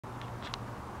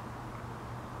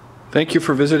Thank you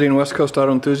for visiting West Coast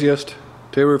Auto Enthusiast.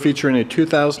 Today we're featuring a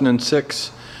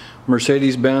 2006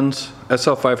 Mercedes-Benz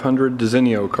SL500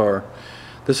 Designo car.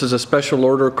 This is a special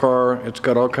order car. It's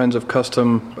got all kinds of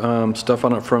custom stuff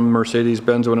on it from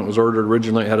Mercedes-Benz. When it was ordered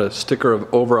originally, it had a sticker of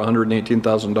over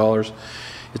 $118,000.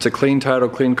 It's a clean title,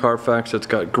 clean Carfax. It's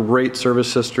got great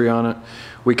service history on it.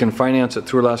 We can finance it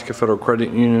through Alaska Federal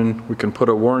Credit Union. We can put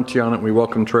a warranty on it. We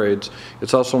welcome trades.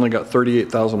 It's also only got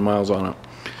 38,000 miles on it.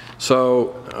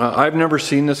 So I've never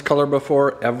seen this color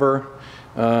before, ever,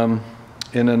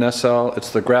 in an SL.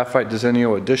 It's the Graphite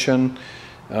Designo edition.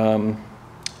 And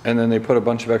then they put a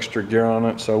bunch of extra gear on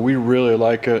it. So we really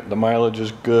like it. The mileage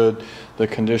is good. The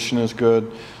condition is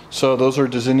good. So those are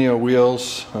Designo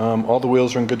wheels. All the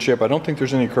wheels are in good shape. I don't think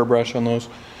there's any curb rash on those.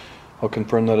 I'll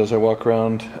confirm that as I walk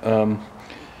around.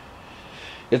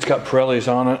 It's got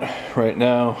Pirellis on it right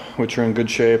now, which are in good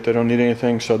shape. They don't need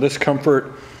anything. So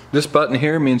this button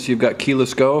here means you've got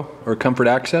keyless go or comfort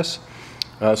access.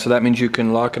 So that means you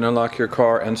can lock and unlock your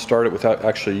car and start it without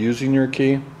actually using your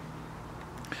key.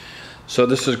 So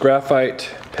this is graphite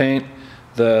paint.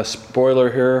 The spoiler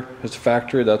here is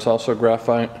factory. That's also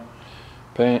graphite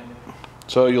paint.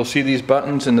 So you'll see these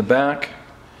buttons in the back.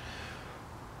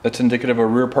 That's indicative of a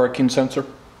rear parking sensor.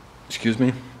 Excuse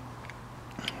me.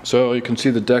 So you can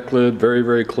see the deck lid, very,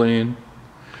 very clean.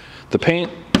 The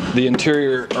paint, the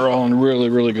interior are all in really,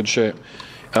 really good shape.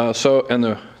 And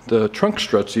the trunk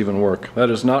struts even work. That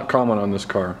is not common on this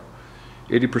car.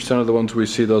 80% of the ones we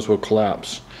see, those will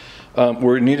collapse.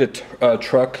 We need a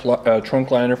trunk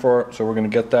liner for it, so we're going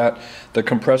to get that. The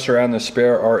compressor and the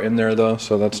spare are in there though,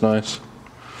 so that's nice.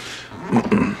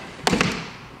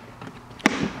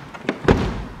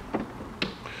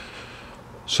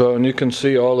 So, and you can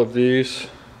see all of these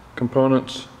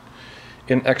components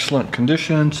in excellent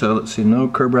condition. So let's see, no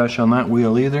curb rash on that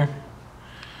wheel either.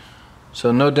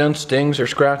 So no dents, dings, or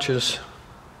scratches.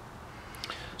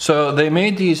 So they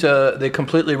made these, they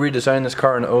completely redesigned this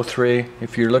car in 03.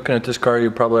 If you're looking at this car,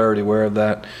 you're probably already aware of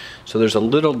that. So there's a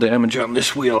little damage on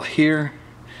this wheel here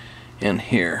and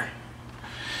here.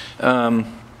 And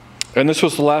this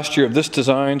was the last year of this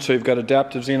design, so you've got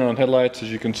adaptive xenon headlights,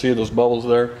 as you can see, those bubbles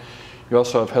there. You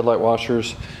also have headlight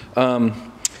washers. And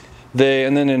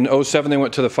then in 07 they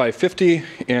went to the 550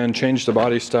 and changed the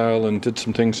body style and did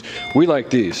some things. We like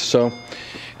these. So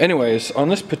anyways, on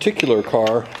this particular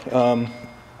car,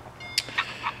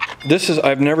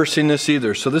 I've never seen this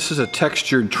either. So this is a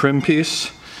textured trim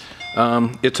piece.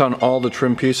 It's on all the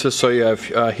trim pieces, so you have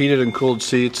heated and cooled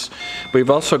seats, but you've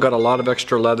also got a lot of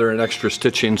extra leather and extra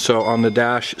stitching. So on the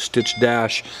dash, stitch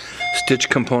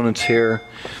components here,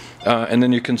 and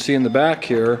then you can see in the back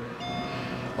here,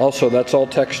 also that's all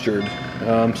textured.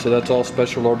 So that's all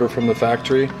special order from the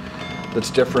factory.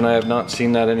 That's different. I have not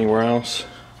seen that anywhere else.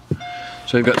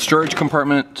 So you've got storage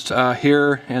compartments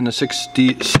here and the 6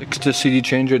 to CD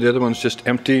changer. The other one's just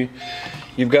empty.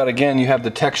 You've got, again, you have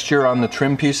the texture on the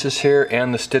trim pieces here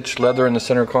and the stitched leather in the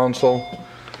center console.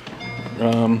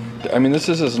 I mean, this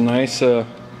is as nice a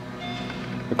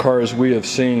car as we have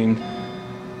seen.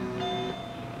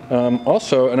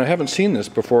 Also, and I haven't seen this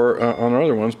before on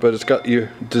other ones, but it's got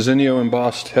your Designo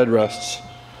embossed headrests.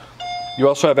 You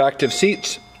also have active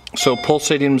seats, so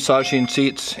pulsating, massaging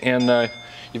seats, and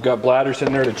you've got bladders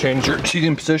in there to change your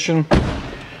seating position.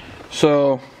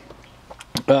 So,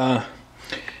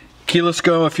 keyless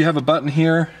go, if you have a button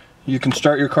here, you can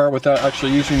start your car without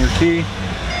actually using your key.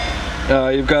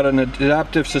 You've got an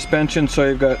adaptive suspension, so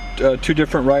you've got 2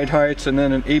 different ride heights, and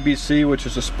then an ABC, which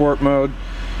is a sport mode.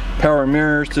 Power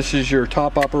mirrors, this is your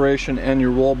top operation and your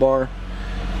roll bar.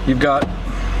 You've got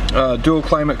dual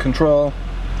climate control.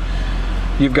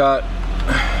 You've got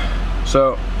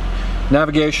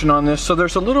navigation on this. So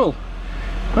there's a little,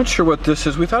 not sure what this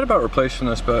is. We thought about replacing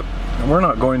this, but we're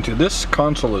not going to. This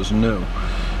console is new.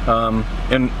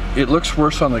 And it looks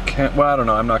worse on the well, I don't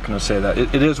know, I'm not going to say that.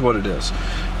 It is what it is.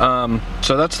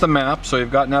 So that's the map. So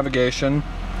you've got navigation.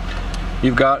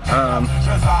 You've got,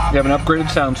 you have an upgraded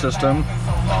sound system.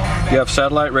 You have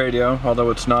satellite radio,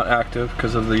 although it's not active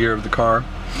because of the year of the car.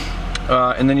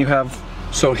 And then you have,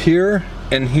 so here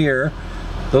and here,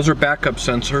 those are backup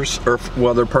sensors, or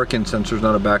well, they're parking sensors,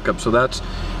 not a backup. So that's,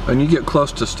 when you get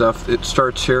close to stuff, it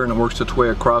starts here and it works its way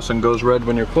across and goes red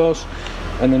when you're close.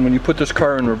 And then when you put this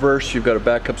car in reverse, you've got a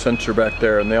backup sensor back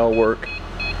there, and they all work.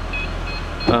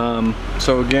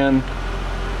 So again,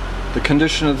 the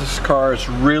condition of this car is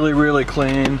really, really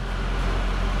clean.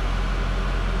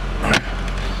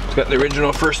 It's got the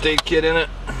original first aid kit in it.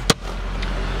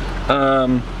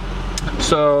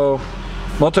 So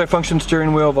multi-function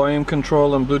steering wheel, volume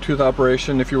control, and Bluetooth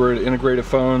operation if you were to integrate a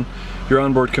phone. your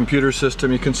onboard computer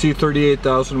system. You can see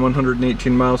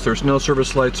 38,118 miles. There's no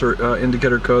service lights or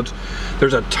indicator codes.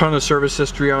 There's a ton of service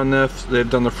history on this. They've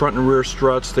done the front and rear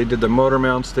struts. They did the motor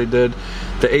mounts. They did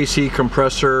the AC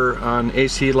compressor on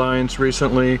AC lines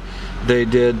recently. They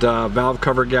did valve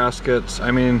cover gaskets.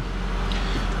 I mean,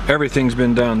 everything's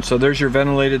been done. So there's your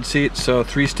ventilated seat. So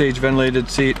 3-stage ventilated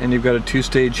seat, and you've got a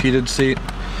 2-stage heated seat.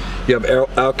 You have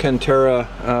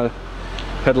Alcantara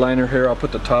headliner here. I'll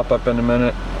put the top up in a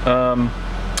minute.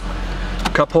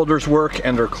 Cup holders work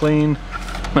and are clean.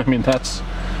 I mean, that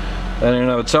in and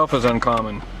of itself is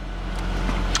uncommon.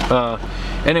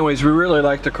 Anyways, we really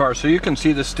like the car. So you can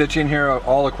see the stitching here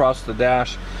all across the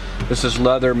dash. This is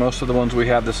leather. Most of the ones we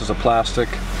have, this is a plastic.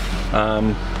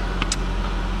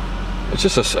 It's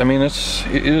just I mean,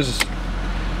 it is.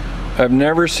 I've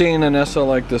never seen an SL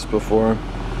like this before,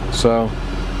 so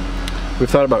we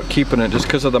thought about keeping it just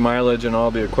because of the mileage and all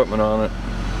the equipment on it.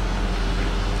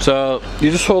 So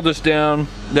you just hold this down,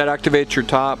 that activates your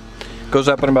top, goes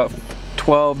up in about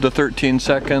 12 to 13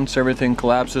 seconds, everything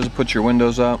collapses, puts your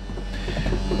windows up.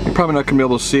 You're probably not going to be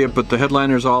able to see it, but the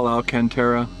headliner is all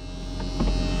Alcantara.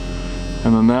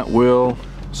 And then that will,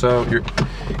 so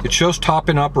it shows top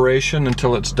in operation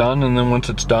until it's done, and then once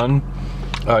it's done,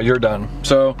 you're done.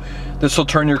 So this will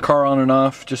turn your car on and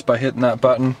off just by hitting that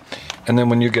button. And then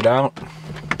when you get out,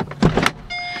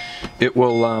 it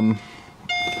will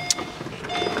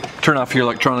turn off your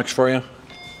electronics for you.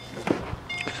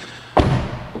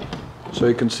 So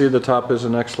you can see the top is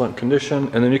in excellent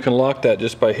condition, and then you can lock that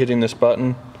just by hitting this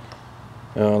button.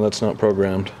 That's not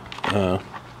programmed. I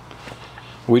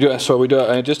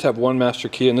just have one master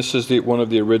key, and this is one of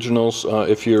the originals.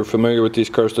 If you're familiar with these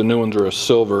cars, the new ones are a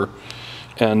silver,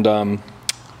 and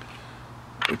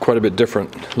quite a bit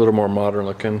different, a little more modern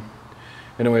looking.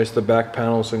 Anyways, the back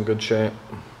panel's in good shape.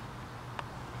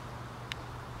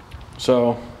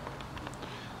 So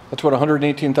that's what a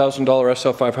 $118,000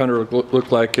 SL500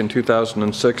 looked like in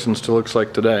 2006 and still looks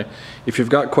like today. If you've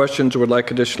got questions or would like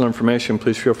additional information,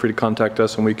 please feel free to contact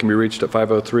us, and we can be reached at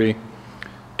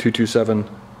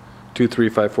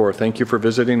 503-227-2354. Thank you for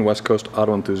visiting West Coast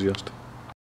Auto Enthusiast.